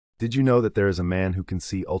Did you know that there is a man who can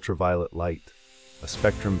see ultraviolet light, a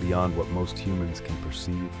spectrum beyond what most humans can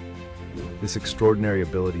perceive? This extraordinary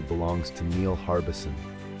ability belongs to Neil Harbisson,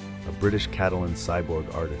 a British Catalan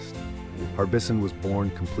cyborg artist. Harbisson was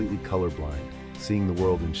born completely colorblind, seeing the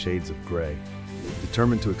world in shades of gray.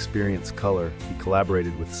 Determined to experience color, he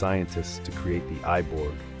collaborated with scientists to create the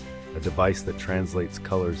iBoard, a device that translates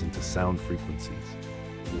colors into sound frequencies.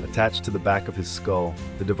 Attached to the back of his skull,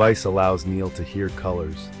 the device allows Neil to hear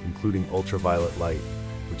colors, including ultraviolet light,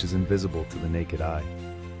 which is invisible to the naked eye.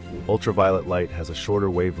 Ultraviolet light has a shorter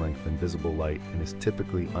wavelength than visible light and is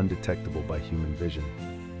typically undetectable by human vision.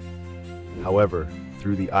 However,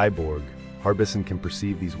 through the iBoard, Harbisson can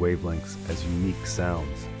perceive these wavelengths as unique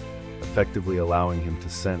sounds, effectively allowing him to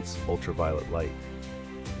sense ultraviolet light.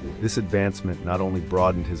 This advancement not only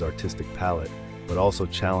broadened his artistic palette, but also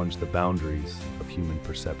challenged the boundaries of human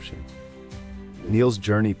perception. Neil's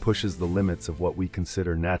journey pushes the limits of what we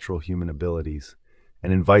consider natural human abilities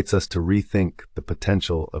and invites us to rethink the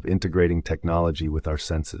potential of integrating technology with our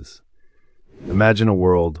senses. Imagine a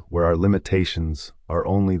world where our limitations are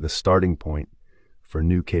only the starting point for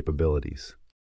new capabilities.